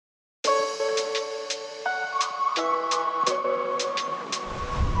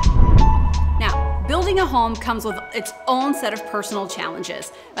Building a home comes with its own set of personal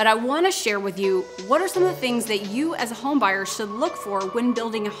challenges, but I want to share with you what are some of the things that you as a home buyer should look for when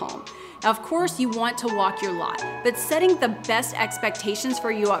building a home. Now, of course, you want to walk your lot, but setting the best expectations for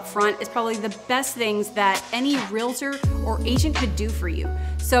you up front is probably the best things that any realtor or agent could do for you.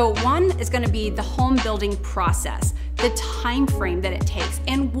 So one is going to be the home building process, the time frame that it takes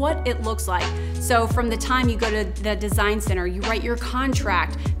and what it looks like. So from the time you go to the design center, you write your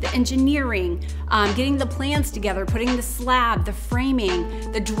contract, the engineering, getting the plans together, putting the slab, the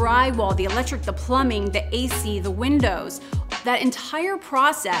framing, the drywall, the electric, the plumbing, the AC, the windows, that entire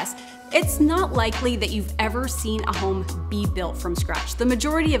process. It's not likely that you've ever seen a home be built from scratch. The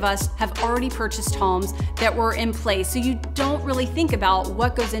majority of us have already purchased homes that were in place, so you don't really think about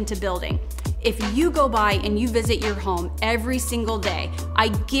what goes into building. If you go by and you visit your home every single day, I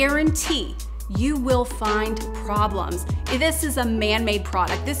guarantee you will find problems. This is a man-made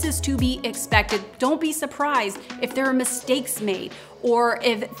product. This is to be expected. Don't be surprised if there are mistakes made or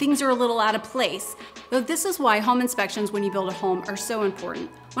if things are a little out of place. But this is why home inspections when you build a home are so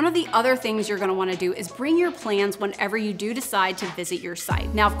important. One of the other things you're gonna wanna do is bring your plans whenever you do decide to visit your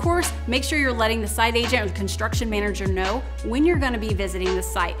site. Now, of course, make sure you're letting the site agent or the construction manager know when you're gonna be visiting the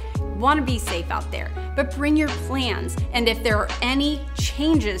site. You wanna be safe out there, but bring your plans. And if there are any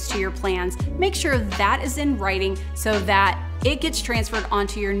changes to your plans, make sure that is in writing so that it gets transferred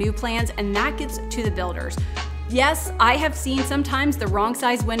onto your new plans and that gets to the builders. Yes, I have seen sometimes the wrong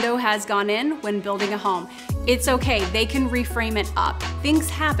size window has gone in when building a home. It's okay, they can reframe it up. Things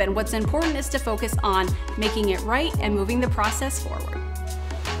happen. What's important is to focus on making it right and moving the process forward.